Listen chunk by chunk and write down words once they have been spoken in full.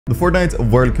The Fortnite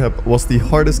World Cup was the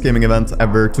hardest gaming event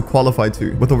ever to qualify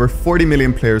to, with over 40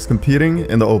 million players competing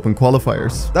in the open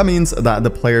qualifiers. That means that the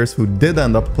players who did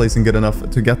end up placing good enough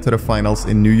to get to the finals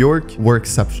in New York were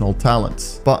exceptional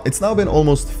talents. But it's now been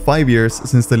almost 5 years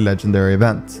since the legendary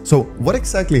event. So what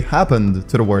exactly happened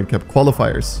to the World Cup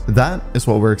qualifiers? That is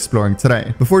what we're exploring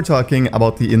today. Before talking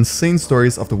about the insane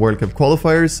stories of the World Cup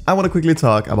qualifiers, I want to quickly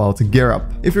talk about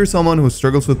GearUp. If you're someone who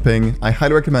struggles with ping, I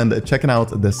highly recommend checking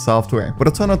out this software. With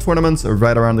a ton of tournaments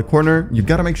right around the corner, you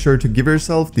gotta make sure to give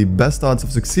yourself the best odds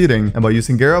of succeeding, and by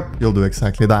using GearUp, you'll do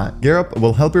exactly that. GearUp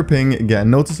will help your ping get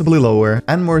noticeably lower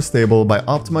and more stable by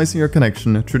optimizing your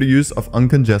connection through the use of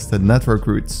uncongested network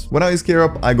routes. When I use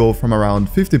GearUp, I go from around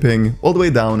 50 ping all the way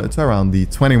down to around the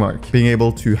 20 mark. Being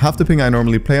able to half the ping I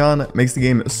normally play on makes the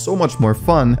game so much more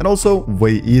fun and also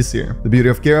way easier. The beauty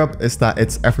of GearUp is that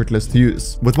it's effortless to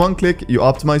use. With one click, you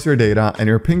optimize your data and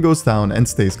your ping goes down and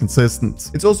stays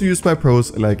consistent. It's also used by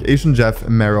pros like Asian Jeff,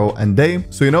 Mero, and Day,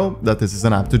 so you know that this is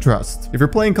an app to trust. If you're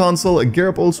playing console,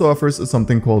 GearUp also offers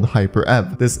something called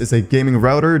HyperEV. This is a gaming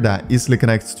router that easily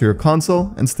connects to your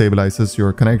console and stabilizes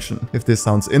your connection. If this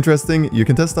sounds interesting, you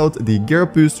can test out the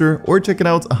GearUp booster or check it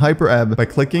out HyperEV by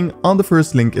clicking on the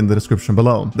first link in the description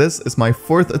below. This is my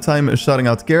 4th time shouting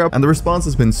out GearUp, and the response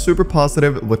has been super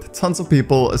positive, with tons of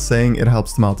people saying it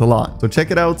helps them out a lot. So check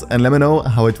it out and let me know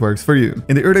how it works for you.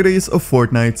 In the early days of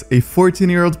Fortnite, a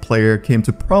 14-year-old player came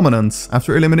to prominence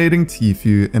after eliminating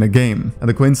Tfue in a game, and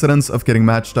the coincidence of getting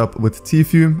matched up with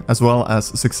Tfue as well as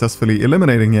successfully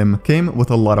eliminating him came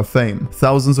with a lot of fame.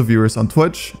 Thousands of viewers on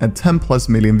Twitch and 10+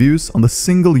 million views on the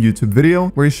single YouTube video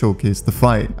where he showcased the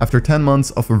fight. After 10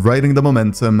 months of riding the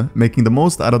momentum, making the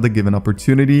most out of the given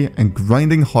opportunity, and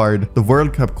grinding hard, the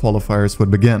World Cup qualifiers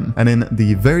would begin. And in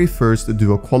the very first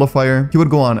duo qualifier, he would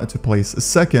go on to place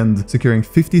second, securing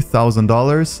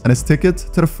 $50,000 and his ticket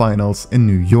to the finals in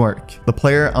New York. The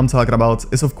player I'm talking about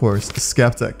is of course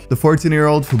Sceptic, the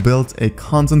 14-year-old who built a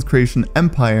content creation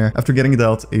empire after getting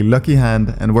dealt a lucky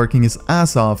hand and working his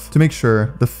ass off to make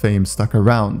sure the fame stuck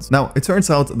around. Now, it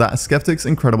turns out that Sceptic's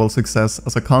incredible success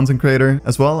as a content creator,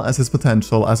 as well as his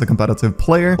potential as a competitive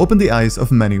player, opened the eyes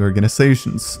of many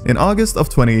organizations. In August of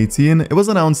 2018, it was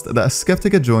announced that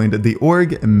Sceptic had joined the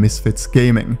org Misfits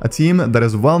Gaming, a team that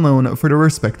is well known for their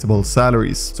respectable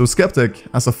salaries. So Sceptic,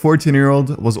 as a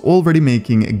 14-year-old, was already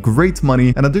making great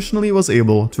money and additionally was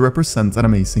able to represent an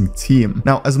amazing team.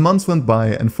 Now, as months went by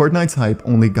and Fortnite's hype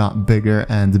only got bigger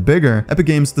and bigger, Epic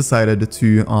Games decided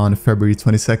to, on February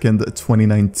 22nd,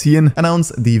 2019, announce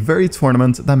the very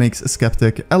tournament that makes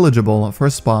Sceptic eligible for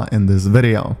a spot in this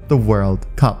video, the World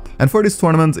Cup. And for this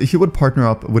tournament, he would partner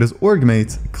up with his org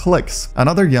mate, Xxif,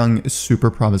 another young, super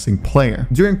promising player.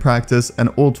 During practice and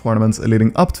all tournaments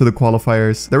leading up to the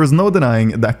qualifiers, there was no denying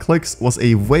that Xxif was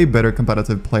a way better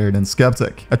competitive player than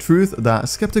Sceptic, a truth that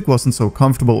Sceptic wasn't so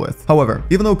comfortable with. However,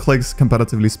 even though Xxif,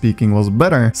 competitively speaking, was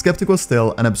better, Sceptic was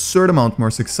still an absurd amount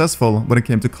more successful when it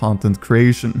came to content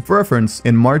creation. For reference,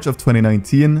 in March of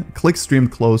 2019, Xxif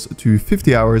streamed close to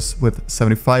 50 hours with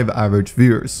 75 average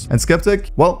viewers. And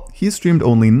Sceptic, well, he streamed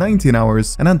only 19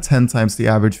 hours and had 10 times the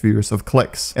average viewers of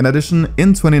Xxif. In addition,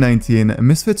 in 2019,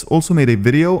 Misfits also made a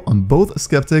video on both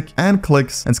Sceptic and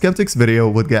Xxif, and Sceptic's video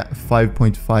would get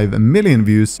 5.5 million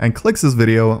views, and Xxif's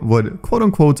video would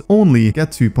quote-unquote only get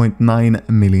 2.9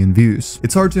 million views.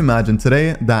 It's hard to imagine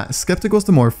today that Sceptic was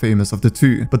the more famous of the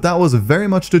two, but that was very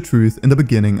much the truth in the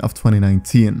beginning of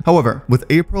 2019. However, with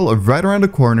April right around the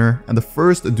corner and the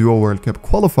first Duo World Cup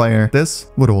qualifier, this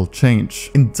would all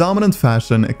change. In dominant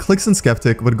fashion, Xxif and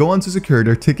Sceptic would go on to secure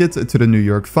their ticket to the New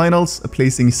York finals,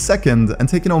 placing second and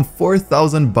taking home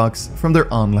 $4,000 from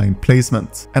their online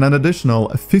placement, and an additional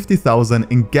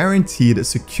 $50,000 in guaranteed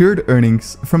secured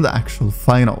earnings from the actual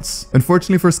finals.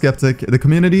 Unfortunately for Sceptic, the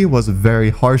community was very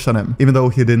harsh on him, even though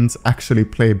he didn't actually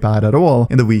play bad at all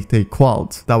in the weekday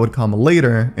quals. That would come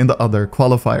later in the other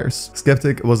qualifiers.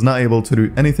 Sceptic was not able to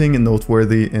do anything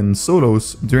noteworthy in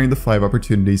solos during the 5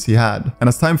 opportunities he had, and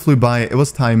as time flew by, it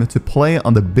was time to play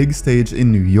on the big stage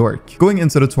in New York. Going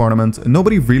into the tournament,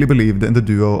 nobody really believed in the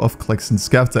duo of Xxif and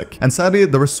Sceptic, and sadly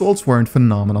the results weren't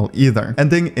phenomenal either,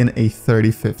 ending in a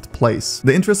 35th place.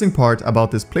 The interesting part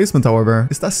about this placement, however,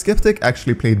 is that Sceptic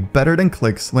actually played better than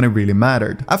Xxif when it really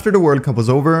mattered. After the World Cup was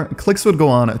over, Xxif would go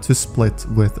on to split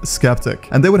with Sceptic,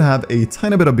 and they would have a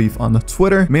tiny bit of beef on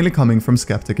Twitter, mainly coming from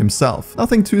Sceptic himself.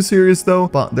 Nothing too serious though,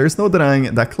 but there's no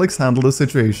denying that Xxif handled the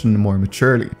situation more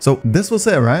maturely. So this was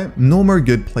it, right? No more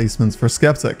good placements for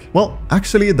Sceptic. Well,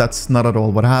 actually that's not at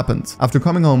all what happened. After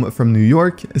coming home from New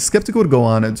York, Sceptic would go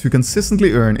on to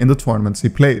consistently earn in the tournaments he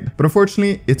played, but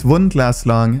unfortunately it wouldn't last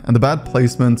long, and the bad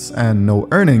placements and no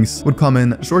earnings would come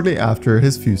in shortly after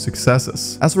his few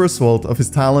successes. As As a result of his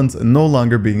talent no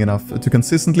longer being enough to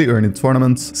consistently earn in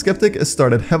tournaments, Sceptic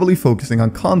started heavily focusing on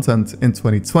content in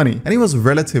 2020, and he was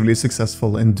relatively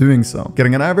successful in doing so,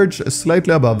 getting an average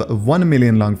slightly above 1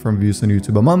 million long-form views on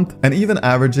YouTube a month, and even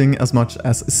averaging as much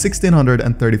as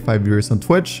 1,635 viewers on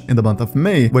Twitch in the month of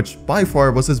May, which by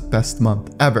far was his best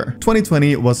month ever.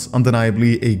 2020 was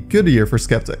undeniably a good year for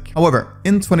Sceptic. However,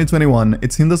 in 2021,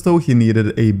 it seemed as though he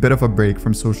needed a bit of a break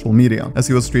from social media, as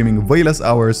he was streaming way less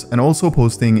hours and also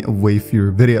posting way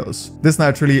fewer videos. This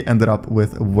naturally ended up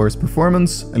with worse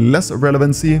performance, less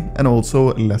relevancy, and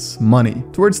also less money.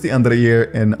 Towards the end of the year,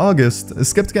 in August,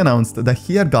 Sceptic announced that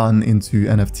he had gone into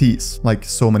NFTs, like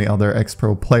so many other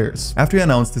ex-pro players. After he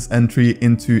announced his entry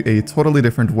into a totally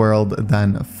different world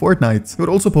than Fortnite, he would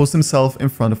also post himself in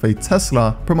front of a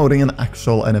Tesla promoting an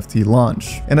actual NFT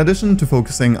launch. In addition to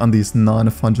focusing on these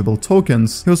non-fungible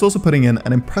tokens, he was also putting in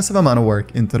an impressive amount of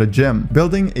work into the gym,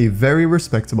 building a very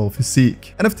respectable physique.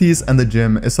 NFTs and the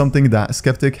gym is something that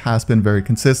Sceptic has been very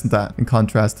consistent at, in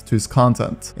contrast to his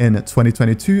content. In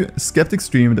 2022, Sceptic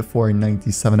streamed for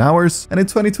 97 hours, and in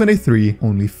 2023,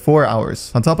 only 4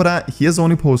 hours. On top of that, he has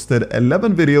only posted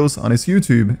 11 videos on his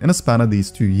YouTube in a span of these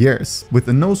 2 years, with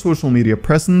no social media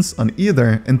presence on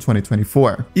either in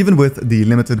 2024. Even with the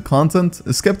limited content,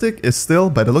 Sceptic is still,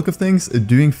 by the look of things,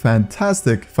 doing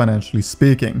fantastic financially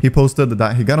speaking. He posted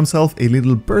that he got himself a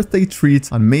little birthday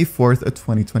treat on May 4th,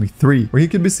 2023, where he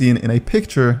could be seen in a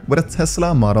picture with a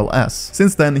Tesla Model S.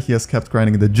 Since then, he has kept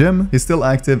grinding in the gym, he's still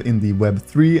active in the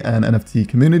Web3 and NFT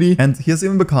community, and he has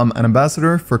even become an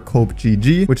ambassador for Cope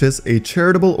GG, which is a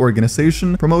charitable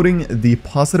organization promoting the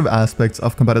positive aspects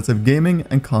of competitive gaming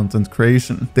and content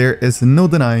creation. There is no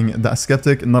denying that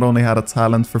Sceptic not only had a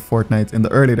talent for Fortnite in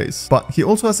the early days, but he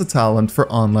also has a talent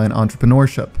for online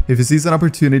entrepreneurship. If he sees an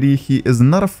opportunity, he is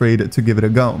not afraid to give it a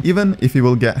go, even if he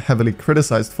will get heavily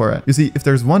criticized for it. You see, if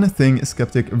there's one thing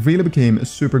Sceptic really became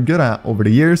super good at over the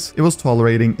years, it was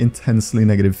tolerating intensely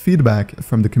negative feedback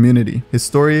from the community. His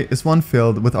story is one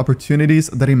filled with opportunities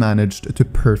that he managed to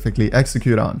perfectly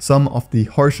execute on, some of the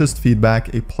harshest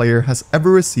feedback a player has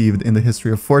ever received in the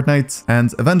history of Fortnite,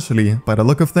 and eventually, by the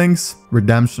look of things,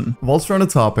 redemption. Whilst we're on the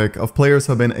topic of players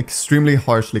who have been extremely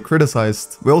harshly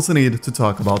criticized, we also need to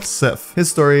talk about Xxif. His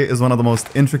story is one of the most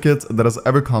intricate that has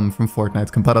ever come from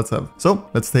Fortnite competitive. So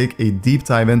let's take a deep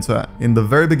dive into it. In the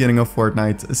very beginning of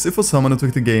Fortnite, Xxif was someone who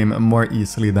took the game more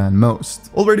easily than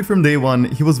most. Already from day one,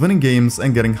 he was winning games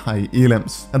and getting high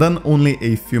elims. And then only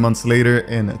a few months later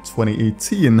in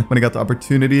 2018, when he got the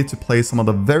opportunity to play some of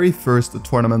the very first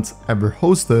tournaments ever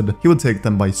hosted, he would take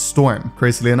them by storm.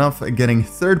 Crazily enough, getting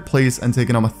 3rd place and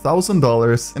taking home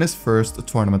 $1,000 in his first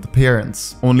tournament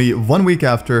appearance. Only 1 week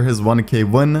after his 1K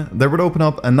win, there would open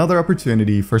up another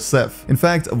opportunity for Xxif. In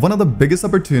fact, one of the biggest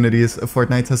opportunities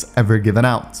Fortnite has ever given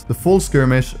out, the Fall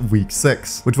Skirmish Week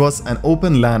 6, which was an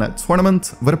open LAN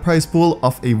tournament with a prize pool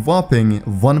of a whopping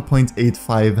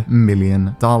 $1.85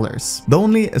 million. The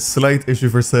only slight issue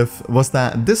for Xxif was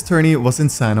that this tourney was in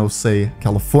San Jose,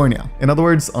 California. In other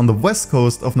words, on the west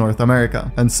coast of North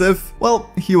America. And Xxif,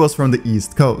 well, he was from the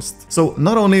east coast. So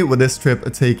not only would this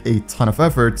trip take a ton of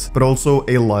effort, but also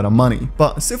a lot of money.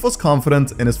 But Xxif was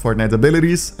confident in his Fortnite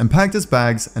abilities and packed his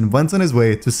bags and went on his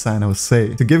way to San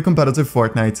Jose to give competitive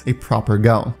Fortnite a proper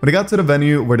go. When he got to the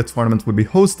venue where the tournament would be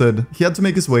hosted, he had to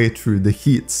make his way through the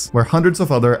heats, where hundreds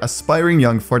of other aspiring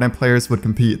young Fortnite players would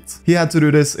compete. He had to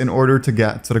do this in order to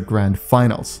get to the grand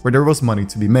finals, where there was money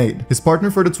to be made. His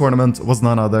partner for the tournament was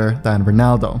none other than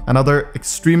Ronaldo, another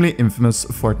extremely infamous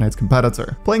Fortnite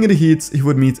competitor. Playing in the heats, he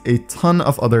would meet a ton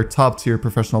of other top-tier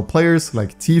professional players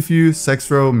like Tfue,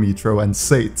 Sexro, Metro, and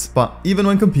Sate. But even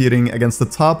when competing against the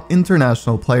top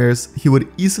international players, he would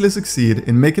easily succeed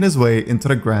in making his way into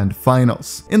the grand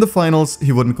finals. In the finals,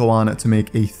 he wouldn't go on to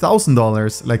make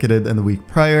 $1,000 like he did in the week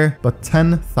prior, but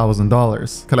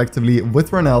 $10,000, collectively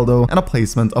with Ronaldo and a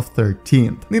placement of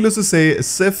 13th. Needless to say,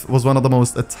 Xxif was one of the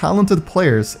most talented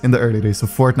players in the early days of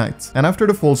Fortnite. And after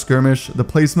the Fall Skirmish, the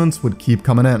placements would keep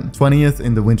coming in. 20th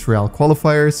in the Montreal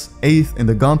Qualifiers, 8th in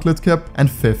the Gauntlet Cup, and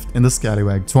 5th in the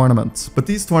Scallywag tournament. But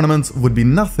these tournaments would be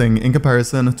nothing in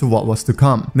comparison to what was to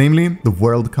come, namely the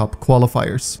World Cup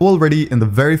Qualifiers. Already in the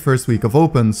very first week of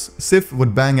Opens, Xxif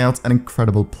would bang out an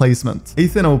incredible placement.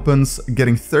 8th in Opens,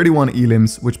 getting 31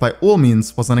 elims, which by all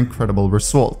means was an incredible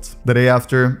result. The day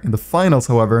after, in the finals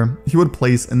however, he would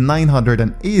place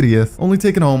 980th, only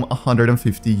taking home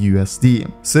 150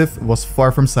 USD. Xxif was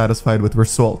far from satisfied with the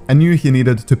result and knew he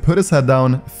needed to put his head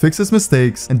down, fix his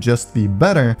mistakes, and just be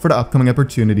better for the upcoming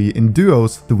opportunity in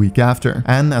duos the week after.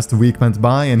 And as the week went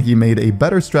by and he made a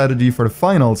better strategy for the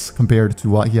finals compared to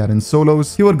what he had in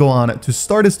solos, he would go on to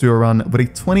start his duo run with a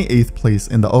 28th place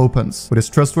in the Opens, with his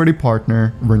trustworthy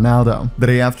partner, Ronaldo. The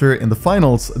day after, in the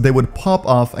finals, they would pop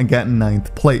off and get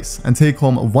 9th place and take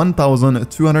home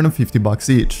 $1,250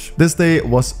 each. This day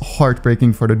was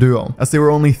heartbreaking for the duo, as they were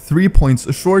only 3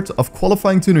 points short of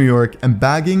qualifying to New York and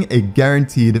bagging a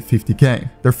guaranteed 50k.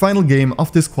 Their final game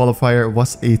of this qualifier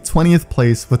was a 20th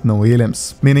place with no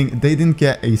elims, meaning they didn't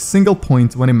get a single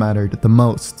point when it mattered the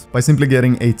most. By simply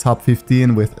getting a top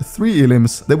 15 with 3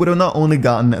 elims, they would have not only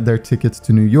gotten their ticket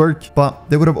to New York, but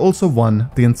they would have also won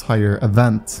the entire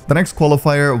event. The next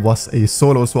qualifier was a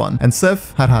solos one, and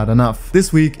Xxif had had enough.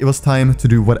 This week, it was time to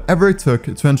do whatever it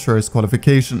took to ensure his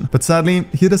qualification, but sadly,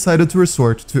 he decided to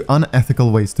resort to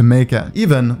unethical ways to make it,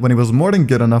 even when he was more than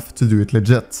good enough to do it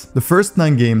legit. The first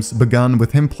 9 games began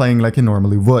with him playing like he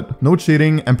normally would, no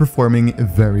cheating and performing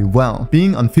very well,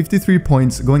 being on 53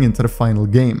 points going into the final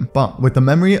game. But with the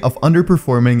memory of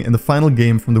underperforming in the final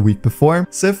game from the week before,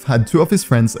 Xxif had 2 of his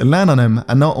friends land on him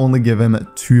and not only give him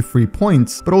 2 free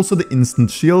points, but also the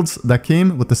instant shields that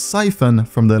came with the siphon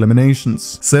from the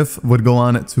eliminations. Xxif would go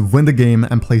on to win the game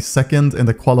and place second in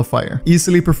the qualifier,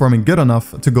 easily performing good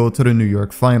enough to go to the New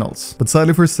York finals. But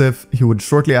sadly for Xxif, he would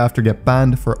shortly after get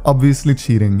banned for obviously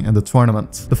cheating in the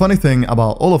tournament. The funny thing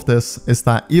about all of this is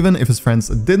that even if his friends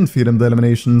didn't feed him the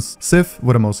eliminations, Xxif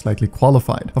would have most likely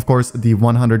qualified. Of course, the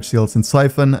 100 shields in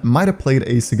siphon might have played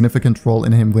a significant role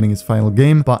in him winning his final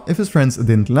game, but if his friends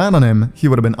didn't land on him, he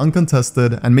would have been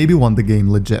uncontested and maybe won the game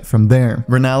legit from there.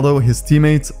 Ronaldo, his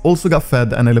teammate, also got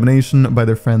fed an elimination by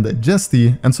their friend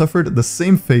Xxif and suffered the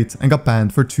same fate and got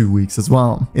banned for 2 weeks as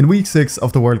well. In week 6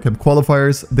 of the World Cup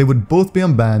qualifiers, they would both be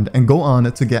unbanned and go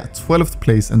on to get 12th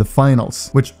place in the finals,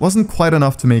 which wasn't quite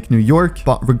enough to make New York,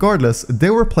 but regardless, they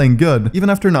were playing good even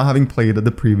after not having played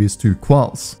the previous 2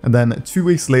 quals. And then 2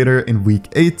 weeks later in week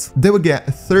 8, they would get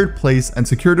 3rd place and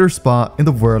secure their spot in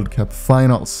the World Cup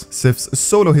finals. Xxif's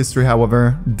solo history,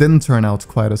 however, didn't turn out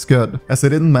quite as good, as they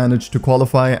didn't manage to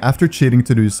qualify after cheating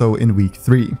to do so in week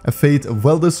 3, a fate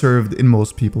well deserved in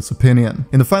most people's opinion.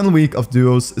 In the final week of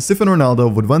duos, Xxif and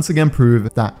Ronaldo would once again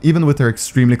prove that even with their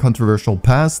extremely controversial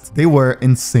past, they were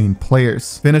insane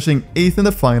players, finishing 8th in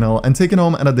the final and taking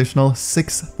home an additional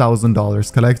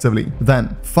 $6,000 collectively.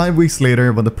 Then, 5 weeks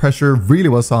later, when the pressure really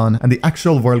was on and the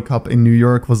actual World Cup in New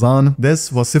York was on,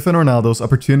 this was Xxif and Ronaldo's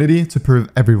opportunity to prove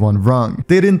everyone wrong.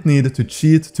 They didn't need to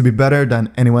cheat to be better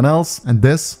than anyone else, and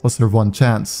this was their one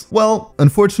chance. Well,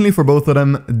 unfortunately for both of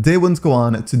them, they wouldn't go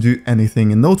on to do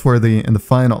anything noteworthy in the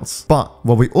finals. But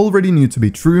what we already knew to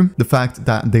be true, the fact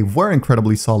that they were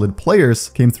incredibly solid players,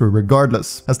 came through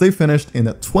regardless, as they finished in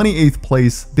 28th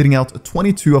place, beating out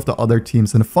 22 of the other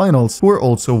teams in the finals who were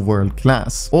also world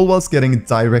class, all whilst getting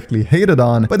directly hated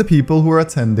on by the people who were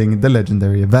attending the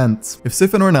legendary event. If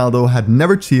Xxif and Ronaldo had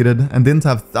never cheated and didn't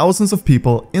have thousands of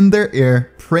people in their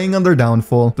ear praying on their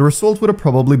downfall, the result would have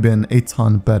probably been a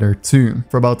ton better too.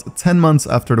 For about 10 months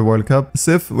after the World Cup,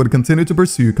 Xxif would continue to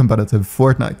pursue competitive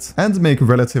Fortnite and make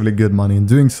relatively good money in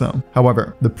doing so.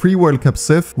 However, the pre-World Cup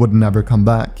Xxif would never come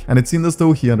back, and it seemed as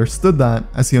though he understood that,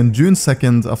 as he on June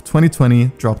 2nd of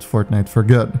 2020 dropped Fortnite for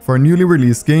good for a newly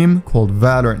released game called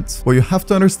Valorant. What you have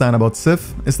to understand about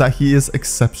Xxif is that he is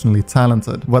exceptionally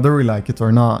talented, whether we like it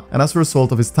or not, and as a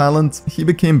result of his talent, he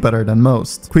became better than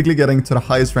most, quickly getting to the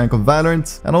highest rank of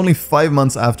Valorant, and only 5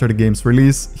 months after the game's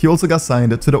release, he also got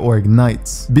signed to the org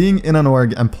Knights. Being in an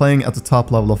org and playing at the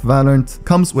top level of Valorant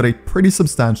comes with a pretty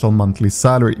substantial monthly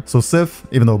salary, so Xxif,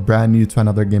 even though brand new to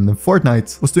another game than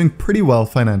Fortnite, was doing pretty well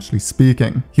financially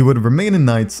speaking. He would remain in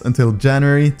Knights until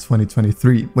January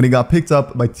 2023, when he got picked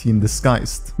up by Team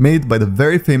Disguised, made by the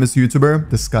very famous YouTuber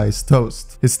Disguised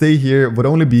Toast. His stay here would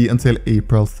only be until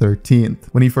April 13th,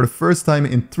 when he for the first time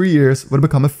in 3 years would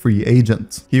become a free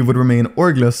agent. He would remain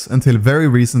orgless until very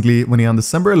recently, when he on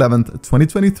December 11th,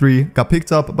 2023 got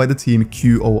picked up by the team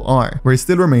QOR, where he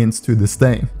still remains to this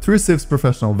day. Through Xxif's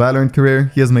professional Valorant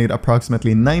career, he has made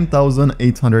approximately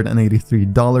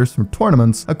 $9,883 from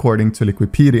tournaments, according to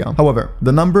Wikipedia. However,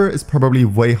 the number is probably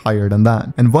way higher than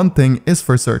that, and one thing is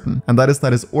for certain, and that is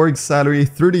that his org salary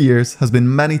through the years has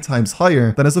been many times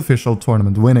higher than his official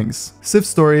tournament winnings. Xxif's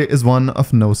story is one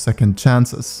of no second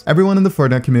chances. Everyone in the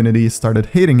Fortnite community started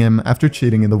hating him after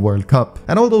cheating in the World Cup,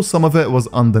 and although some of it was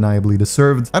undeniably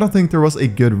deserved, I don't think there was a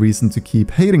good reason to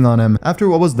keep hating on him after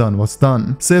what was done was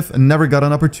done. Xxif never got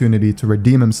an opportunity to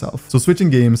redeem himself, so switching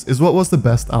games is what was the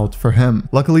best out for him.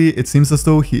 Luckily, it seems as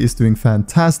though he is doing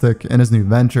fantastic in his new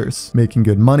ventures, making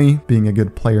good money, being a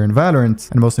good player in Valorant,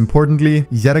 and most importantly,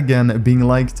 yet again being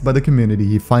liked by the community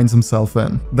he finds himself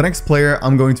in. The next player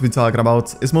I'm going to be talking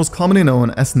about is most commonly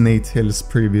known as Nate Hill's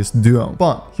previous duo,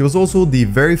 but he was also the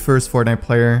very first Fortnite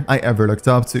player I ever looked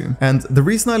up to, and the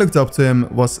reason I looked up to him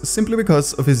was simply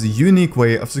because of his unique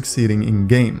way of succeeding in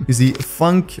game. You see,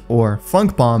 Funk, or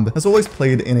FunkBomb, has always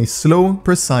played in a slow,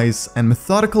 precise, and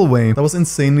methodical way that was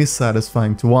insanely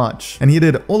satisfying to watch. And he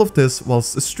did all of this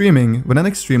whilst streaming with an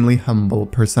extremely humble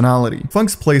personality.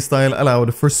 Funk's playstyle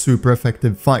allowed for super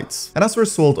effective fights, and as a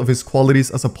result of his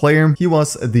qualities as a player, he was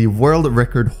the world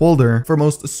record holder for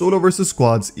most solo versus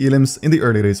squads elims in the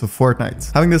early days of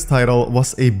Fortnite. Having this title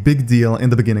was a big deal in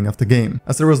the beginning of the game,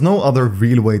 as there was no other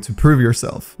real way to prove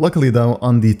yourself. Luckily though,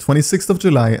 on the 26th of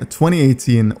July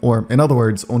 2018, or in other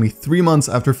words, only 3 months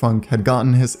after Funk had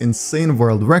gotten his insane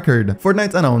world record,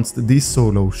 Fortnite announced the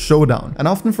Solo Showdown, an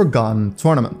often forgotten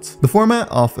tournament. The format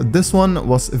of this one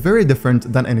was very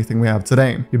different than anything we have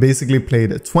today. You basically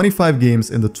played 25 games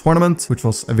in the tournament, which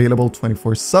was available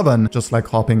 24/7, just like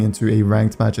hopping into a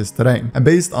ranked matches today. And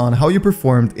based on how you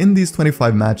performed in these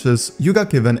 25 matches, you got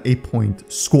given a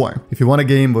point score. If you won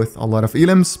a game with a lot of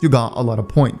elims, you got a lot of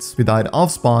points. If you died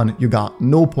off spawn, you got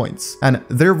no points. And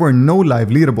there were no live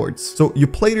leaderboards. So you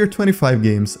played your 25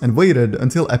 games and waited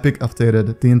until Epic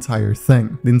updated the entire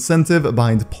thing. The incentive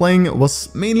behind playing was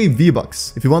mainly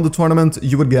V-Bucks. If you won the tournament,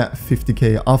 you would get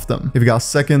 50k off them. If you got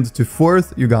 2nd to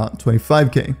 4th, you got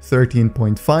 25k,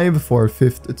 13.5 for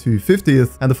 5th to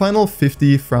 50th, and the final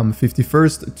 50 from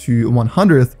 51st to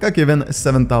 100th got given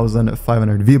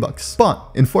 7,500 V-Bucks. But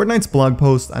in Fortnite's blog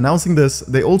post announcing this,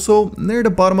 they also, near the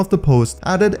bottom of the post,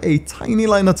 added a tiny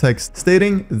line of text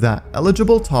stating that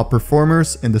eligible top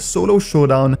performers in the Solo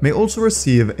Showdown may also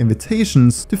receive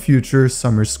invitations to future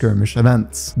Summer Skirmish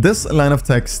events. This line of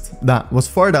text that was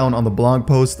far down on the blog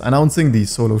post announcing the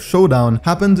Solo Showdown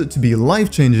happened to be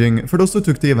life-changing for those who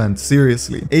took the event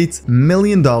seriously. $8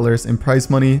 million in prize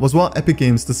money was what Epic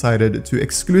Games decided to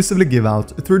exclusively give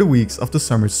out through the weeks of the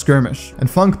Summer Skirmish. And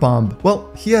FunkBomb, well,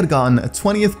 he had gotten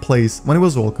 20th place when it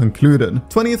was all concluded.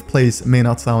 20th place may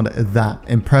not sound that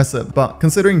impressive, but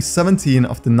considering 17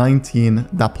 of the 19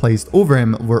 that placed over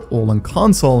him were all on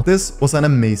console, this was an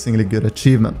amazingly good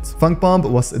achievement. FunkBomb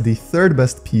was the 3rd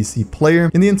best PC player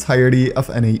in the entirety of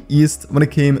NA East when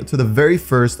it came to the very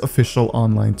first official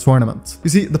online tournament. You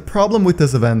see, the problem with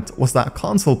this event was that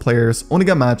console players only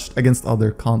got matched against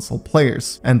other console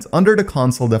players, and under the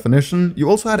console definition, you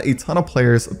also had a ton of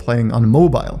players playing on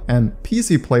mobile, and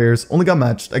PC players only got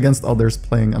matched against others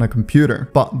playing on a computer.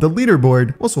 But the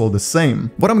leaderboard was all the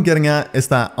same. What I'm getting at is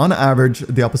that on average,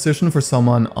 the opposition for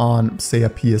someone on, say, a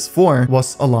PS4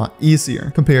 was a lot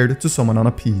easier compared to someone on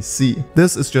a PC.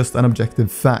 This is just an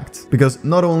objective fact, because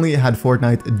not only had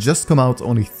Fortnite just come out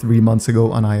only 3 months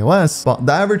ago on iOS, but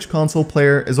the average console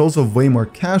player is also way more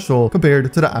casual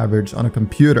compared to the average on a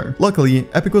computer. Luckily,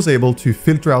 Epic was able to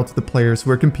filter out the players who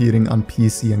were competing on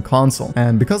PC and console,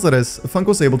 and because of this, Funk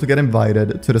was able to get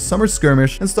invited to the Summer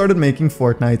Skirmish and started making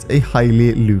Fortnite a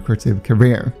highly lucrative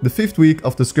career. The 5th week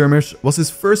of the skirmish was his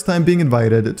first time being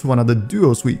invited to one of the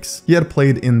duos weeks. He had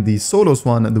played in the solos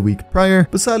one the week prior,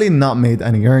 but sadly not made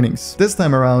any earnings. This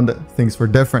time around, things were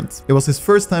different. It was his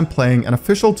first time playing an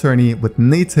official tourney with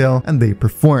Natehill, and they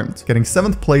performed, getting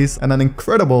 7th place and an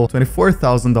incredible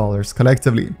 $24,000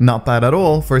 collectively. Not bad at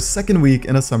all for his 2nd week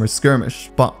in a Summer Skirmish,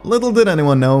 but little did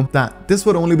anyone know that this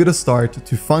would only be the start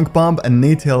to FunkBomb and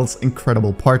Natehill's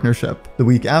incredible partnership. The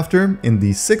week after, in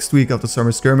the 6th week of the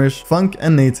Summer Skirmish, Funk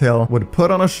and Natehill would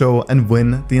put on a show and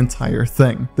win the entire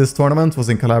thing. This tournament was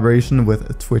in collaboration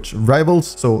with Twitch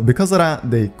rivals, so because of that,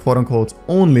 they quote-unquote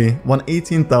only won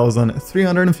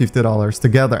 $18,350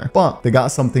 together, but they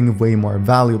got something way more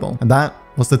valuable, and that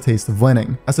was the taste of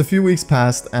winning. As a few weeks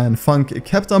passed and Funk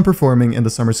kept on performing in the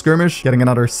Summer Skirmish, getting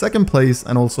another 2nd place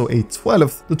and also a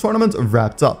 12th, the tournament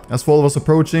wrapped up. As fall was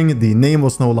approaching, the name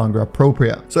was no longer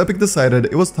appropriate, so Epic decided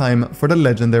it was time for the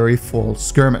legendary Fall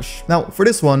Skirmish. Now, for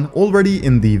this one, already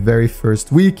in the very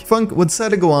first week, Funk would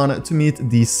sadly go on to meet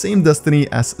the same destiny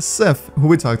as Xxif, who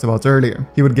we talked about earlier.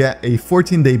 He would get a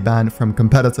 14-day ban from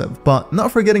competitive, but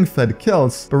not for getting fed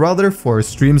kills, but rather for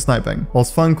stream sniping.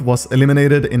 Whilst Funk was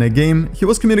eliminated in a game, he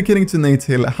was communicating to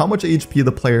Natehill how much HP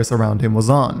the players around him was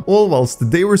on, all whilst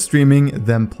they were streaming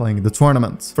them playing the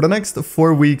tournament. For the next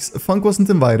 4 weeks, Funk wasn't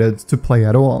invited to play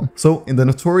at all. So in the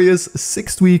notorious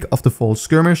 6th week of the Fall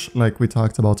Skirmish, like we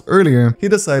talked about earlier, he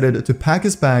decided to pack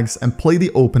his bags and play the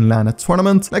open LAN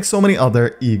tournament like so many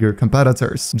other eager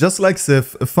competitors. Just like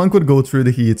Xxif, Funk would go through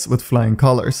the heats with flying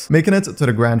colors, making it to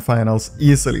the grand finals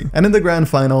easily. And in the grand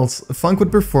finals, Funk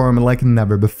would perform like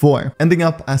never before, ending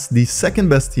up as the 2nd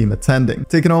best team attending. outstanding,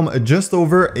 taking home just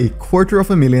over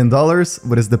 $250,000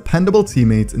 with his dependable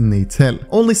teammate Nate Hill,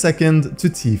 only second to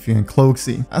Tiffy and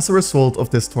Cloaksy. As a result of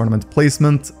this tournament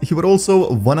placement, he would also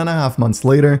 1.5 months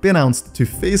later be announced to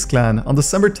FaZe Clan on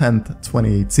December 10th,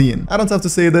 2018. I don't have to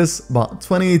say this, but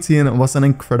 2018 was an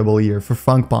incredible year for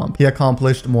FunkBomb. He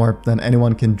accomplished more than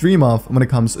anyone can dream of when it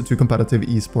comes to competitive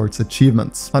esports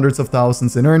achievements. Hundreds of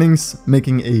thousands in earnings,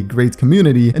 making a great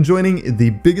community, and joining the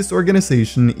biggest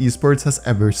organization esports has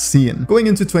ever seen. Going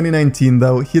into 2019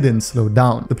 though, he didn't slow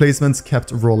down. The placements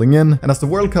kept rolling in, and as the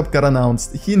World Cup got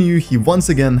announced, he knew he once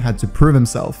again had to prove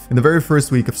himself. In the very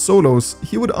first week of solos,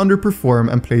 he would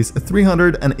underperform and place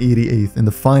 388th in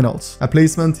the finals, a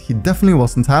placement he definitely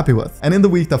wasn't happy with. And in the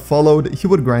week that followed, he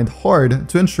would grind hard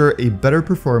to ensure a better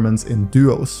performance in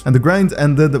duos, and the grind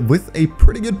ended with a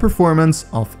pretty good performance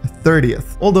of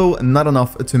 30th. Although not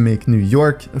enough to make New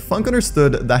York, Funk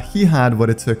understood that he had what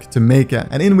it took to make it,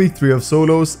 and in week 3 of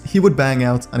solos, he would bang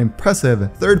out an impressive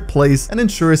 3rd place and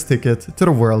ensure his ticket to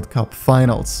the World Cup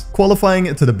finals.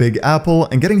 Qualifying to the Big Apple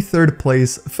and getting 3rd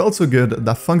place felt so good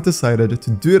that Funk decided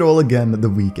to do it all again the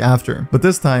week after, but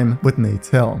this time with Nate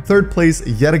Hill. 3rd place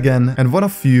yet again, and one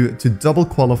of few to double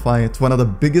qualify to one of the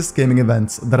biggest gaming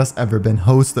events that has ever been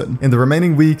hosted. In the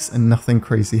remaining weeks, nothing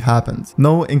crazy happened.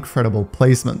 No incredible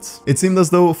placements. It seemed as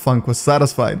though Funk was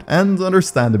satisfied, and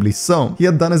understandably so. He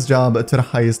had done his job to the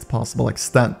highest possible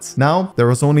extent. Now, there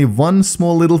was only one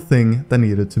small little thing that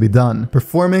needed to be done: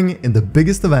 performing in the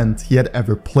biggest event he had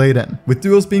ever played in. With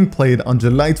duos being played on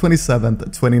July 27th,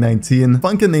 2019,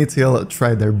 Funk and Nate Hill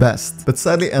tried their best, but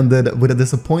sadly ended with a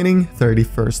disappointing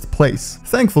 31st place.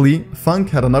 Thankfully, Funk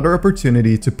had another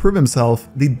opportunity to prove himself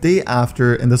the day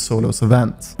after in the solos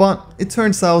event. But it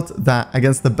turns out that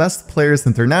against the best players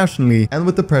internationally, and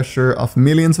with the pressure of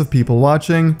millions of people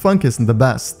watching, Funk isn't the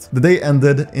best. The day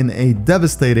ended in a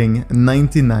devastating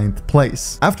 99th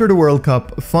place. After the World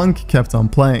Cup, Funk kept on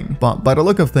playing, but by the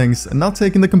look of things, not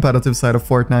taking the competitive side of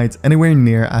Fortnite anywhere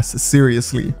near as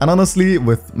seriously. And honestly,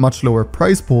 with much lower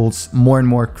prize pools, more and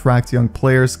more cracked young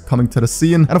players coming to the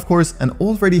scene, and of course an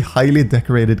already highly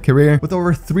decorated career with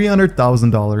over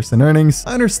 $300,000 in earnings,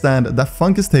 I understand that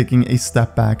Funk is taking a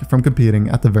step back from competing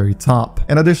at the very top.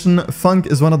 In addition, Funk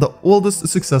is one of the oldest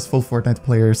successful Fortnite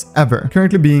players ever,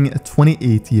 currently being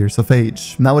 28 years of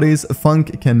age. Nowadays,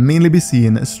 Funk can mainly be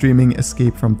seen streaming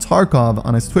Escape from Tarkov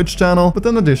on his Twitch channel, with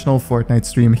an additional Fortnite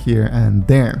stream here and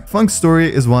there. Funk's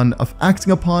story is one of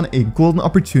acting upon a golden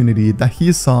opportunity that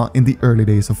he saw in the early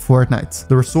days of Fortnite.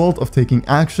 The result of taking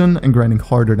action and grinding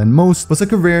harder than most was a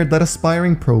career that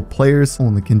aspiring pro players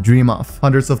only can dream of.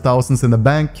 Hundreds of thousands in the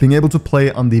bank, being able to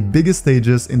play on the biggest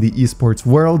stages in the esports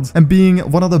world, and being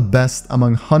one of the best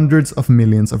among hundreds of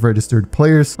millions of registered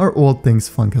players are all things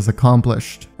Funk has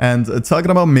accomplished. And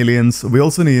talking about millions, we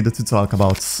also need to talk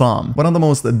about Sam, one of the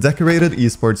most decorated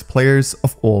esports players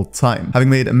of all time, having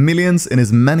made millions in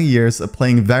his many years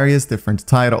playing various different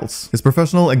titles. His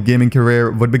professional gaming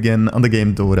career would begin on the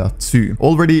game Dota 2,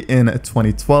 already in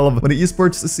 2012, when the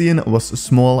esports scene was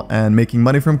small and making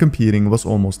money from competing was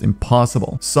almost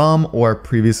impossible. Sam, or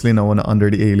previously known under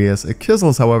the alias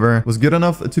Xxif, however, was good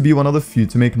enough to be one of the few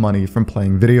to make money from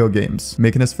playing video games,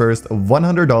 making his first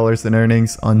 $100 in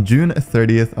earnings on June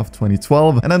 30th of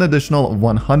 2012, and an additional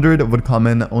 $100 would come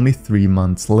in only 3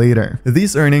 months later.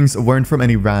 These earnings weren't from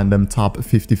any random top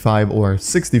 55 or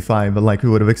 65 like we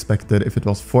would have expected if it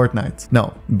was Fortnite.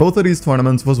 No, both of these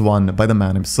tournaments was won by the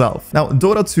man himself. Now,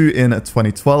 Dota 2 in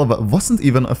 2012 wasn't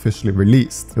even officially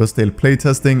released. It was still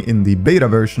playtesting in the beta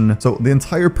version, so the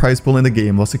entire prize pool in the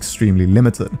game was extremely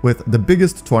limited, with the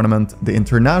biggest tournament, the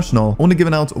International, only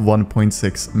giving out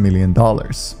 $1.6 million.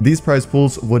 These prize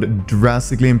pools would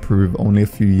drastically improve only a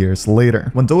few years later,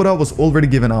 when Dota was already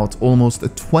giving out almost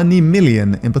 20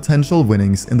 million in potential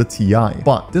winnings in the TI.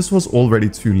 But this was already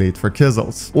too late for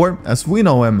Xxif, or as we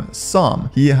know him, Sam.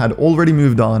 He had already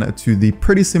moved on to the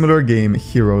pretty similar game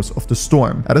Heroes of the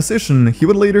Storm, a decision he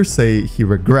would later say he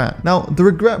regret. Now, the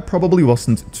regret probably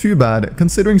wasn't too bad,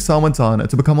 considering Sam went on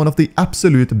to become one of the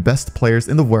absolute best players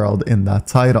in the world in that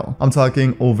title. I'm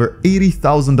talking over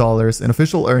 $80,000 in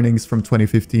official earnings from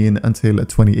 2015 until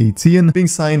 2018, being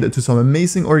signed to some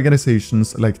amazing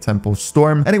organizations like Tempo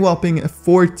Storm, and a whopping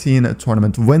 14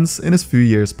 tournament wins in his few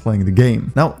years playing the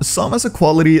game. Now, Sam has a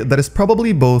quality that is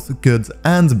probably both good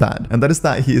and bad, and that is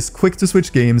that he is quick to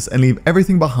switch games and leave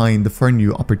everything behind for a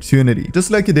new opportunity.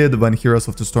 Just like he did when Heroes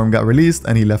of the Storm got released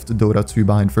and he left Dota 2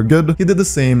 behind for good, he did the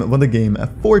same when the game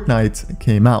Fortnite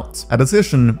came out. A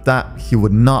decision that he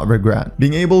would not regret.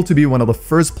 Being able to be one of the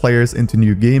first players into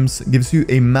new games gives you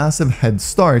a massive head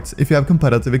start if you have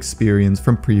competitive experience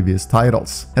from previous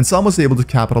titles. And Sam was able to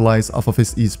capitalize off of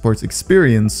his esports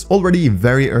experience already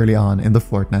very early on in the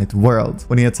Fortnite world,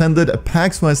 when he attended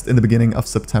PAX West in the beginning of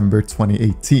September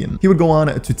 2018. He would go on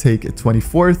to take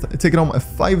 24th, taking home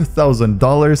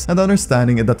 $5,000 and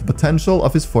understanding that the potential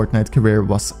of his Fortnite career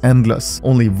was endless.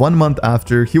 Only 1 month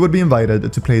after, he would be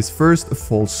invited to play his first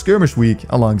full skirmish week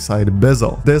alongside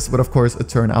Bizzle. This would of course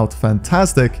turn out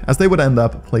fantastic, as they would end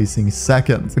up placing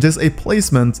second, which is a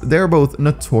placement they're both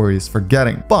notorious for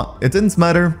getting. But it didn't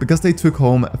matter because they took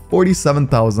home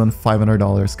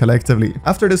 $47,500 collectively.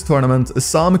 After this tournament,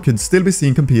 Sam could still be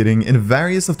seen competing in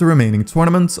various of the remaining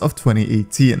tournaments of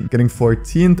 2018, getting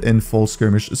 14th in full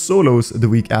skirmish solos the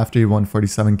week after he won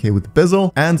 47k with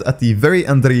Bizzle, and at the very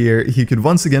end of the year, he could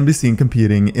once again be seen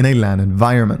competing in a LAN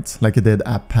environment, like he did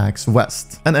at PAX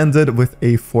West, and ended with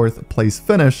a 4th place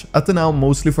finish at the now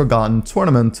mostly forgotten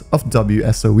tournament of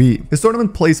WSOE. His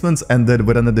tournament placements ended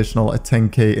with an additional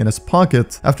 10k in his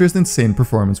pocket after his insane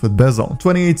performance with Bizzle.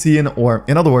 2018, or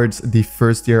in other words, the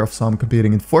first year of Sam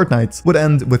competing in Fortnite, would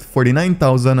end with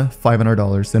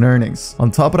 $49,500 in earnings.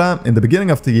 On top of that, in the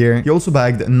beginning of the year, he also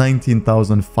bagged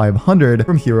 $19,500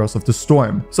 from Heroes of the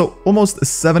Storm, so almost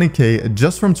 70k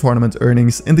just from tournament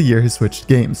earnings in the year he switched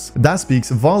games. That speaks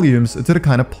volumes to the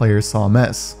kind of player Sam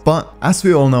is. But as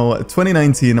we all know,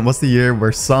 2019 was the year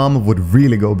where Sam would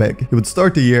really go big. He would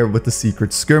start the year with the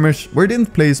secret skirmish, where he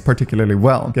didn't place particularly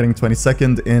well, getting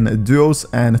 22nd in duos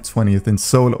and 20th in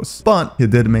solos. But he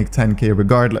did make 10k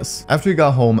regardless. After he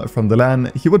got home from the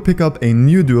LAN, he would pick up a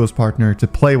new duos partner to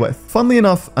play with. Funnily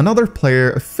enough, another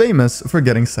player famous for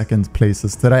getting second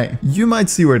places today. You might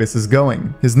see where this is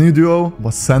going. His new duo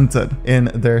was Scented. In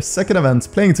their second event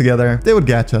playing together, they would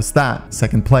get just that,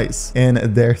 second place.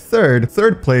 In their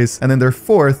third place, and in their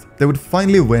fourth, they would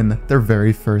finally win their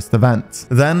very first event.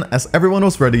 Then, as everyone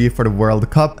was ready for the World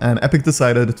Cup and Epic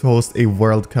decided to host a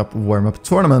World Cup warm-up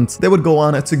tournament, they would go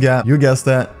on to get, you guessed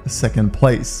it, second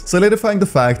place, solidifying the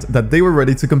fact that they were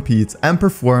ready to compete and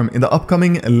perform in the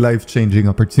upcoming life-changing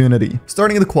opportunity.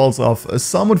 Starting in the quals off,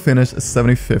 Sam would finish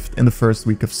 75th in the first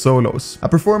week of solos, a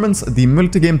performance the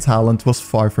multi-game talent was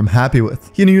far from happy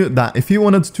with. He knew that if he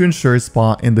wanted to ensure his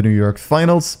spot in the New York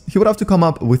finals, he would have to come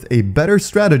up with a better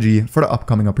strategy for the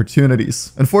upcoming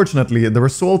opportunities. Unfortunately, the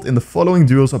result in the following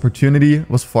duo's opportunity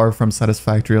was far from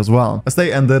satisfactory as well, as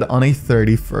they ended on a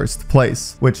 31st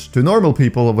place, which to normal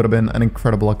people would have been an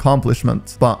incredible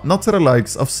accomplishment, but not to the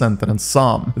likes of Scented and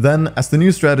Sam. Then, as the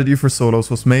new strategy for solos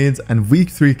was made and week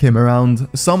 3 came around,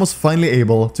 Sam was finally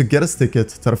able to get his ticket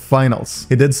to the finals.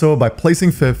 He did so by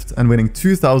placing 5th and winning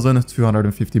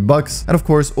 $2,250, and of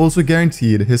course also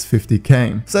guaranteed his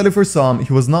 50k. Sadly for Sam,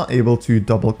 he was not able to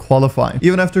double qualify,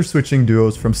 even after switching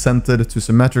duos from Scented to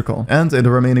Symmetrical, and in the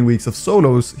remaining weeks of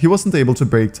solos, he wasn't able to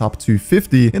break top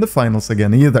 250 in the finals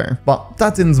again either. But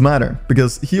that didn't matter,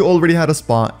 because he already had a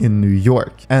spot in New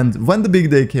York, and when the big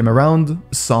day came around,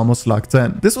 Sam was locked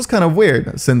in. This was kind of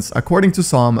weird, since according to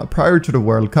Sam, prior to the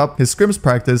World Cup, his scrims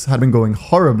practice had been going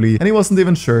horribly, and he wasn't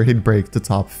even sure he'd break the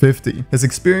top 50. His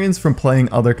experience from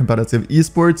playing other competitive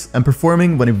esports and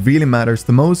performing when it really matters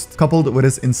the most, coupled with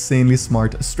his insanely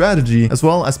smart strategy, as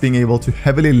well as being able to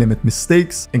heavily limit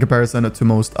mistakes in comparison to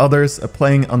most others,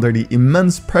 playing under the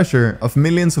immense pressure of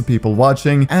millions of people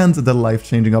watching and the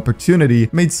life-changing opportunity,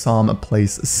 made Sam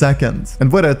place second.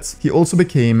 And with it, he also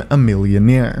became a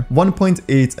millionaire.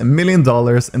 $1.8 million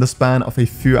in the span of a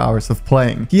few hours of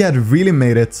playing. He had really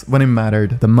made it when it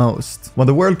mattered the most. When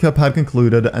the World Cup had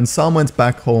concluded and Sam went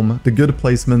back home, the good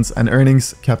placements and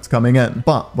earnings kept coming in.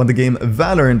 But when the game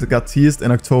Valorant got teased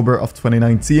in October of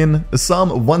 2019,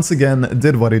 Sam once again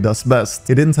did what he does best.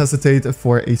 He didn't hesitate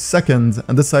for a second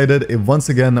and decided it once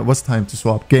again was time to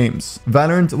swap games.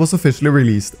 Valorant was officially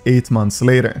released 8 months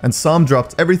later, and Sam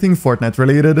dropped everything Fortnite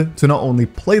related to not only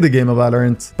play the game of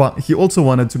Valorant, but he also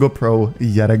wanted to go pro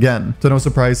yet again. To no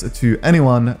surprise to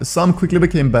anyone, Sam quickly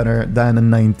became better than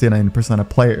 99% of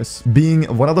players, being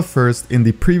one of the first in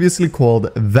the previously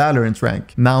called Valorant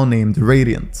rank, now named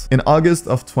Radiant. In August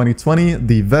of 2020,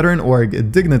 the veteran org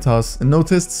Dignitas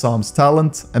noticed Sam's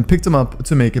talent and picked him up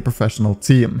to make a professional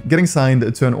team. Getting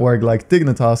signed to an org like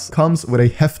Dignitas comes with a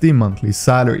hefty monthly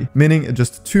salary, meaning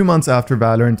just 2 months after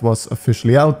Valorant was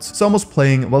officially out, Sam was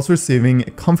playing whilst receiving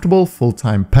comfortable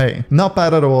full-time pay. Not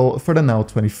bad at all for the now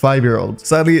 25-year-old.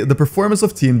 Sadly, the performance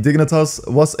of Team Dignitas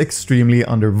was extremely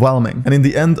underwhelming, and in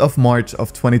the end of March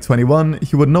of 2021,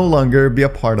 he would no longer be a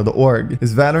part of the org.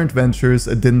 His Valorant ventures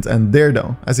didn't end there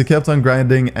though, as he kept on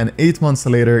grinding and 8 months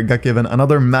later got given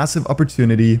another massive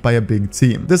opportunity by a big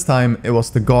team. This time, it was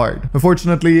the Guard.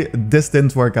 Unfortunately, this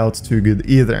didn't work out too good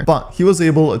either. But he was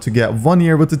able to get 1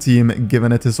 year with the team,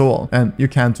 giving it his all, and you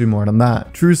can't do more than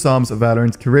that. Through Sam's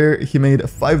Valorant career, he made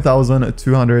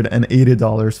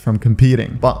 $5,280 from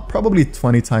competing, but probably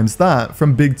 20 times that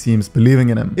from big teams believing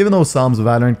in him. Even though Sam's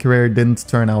Valorant career didn't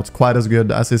turn out quite as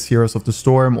good as his Heroes of the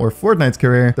Storm or Fortnite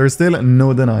career, there's still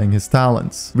no denying his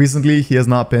talents. Recently, he has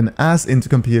not been as into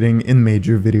competing in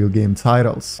major video game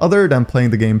titles, other than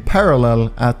playing the game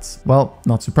parallel at, well,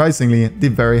 not surprisingly, the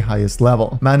very highest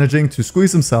level, managing to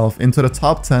squeeze himself into the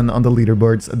top 10 on the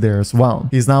leaderboards there as well.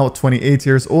 He's now 28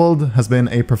 years old, has been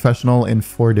a professional in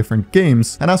 4 different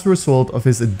games, and as a result of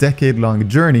his decade-long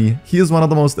journey, he is one of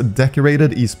the most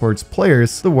decorated esports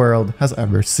players the world has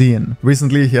ever seen.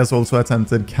 Recently, he has also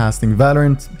attempted casting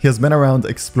Valorant, he has been around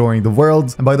exploring the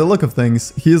world, and by the look of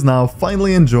things, he is now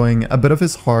finally enjoying a bit of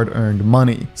his hard-earned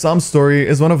money. Sam's story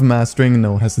is one of mastering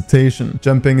no hesitation,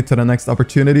 jumping to the next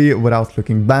opportunity without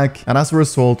looking back, and as a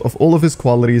result of all of his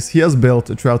qualities he has built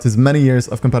throughout his many years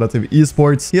of competitive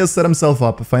esports, he has set himself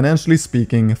up, financially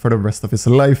speaking, for the rest of his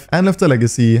life and left a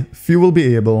legacy few will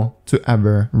be able to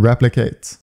ever replicate.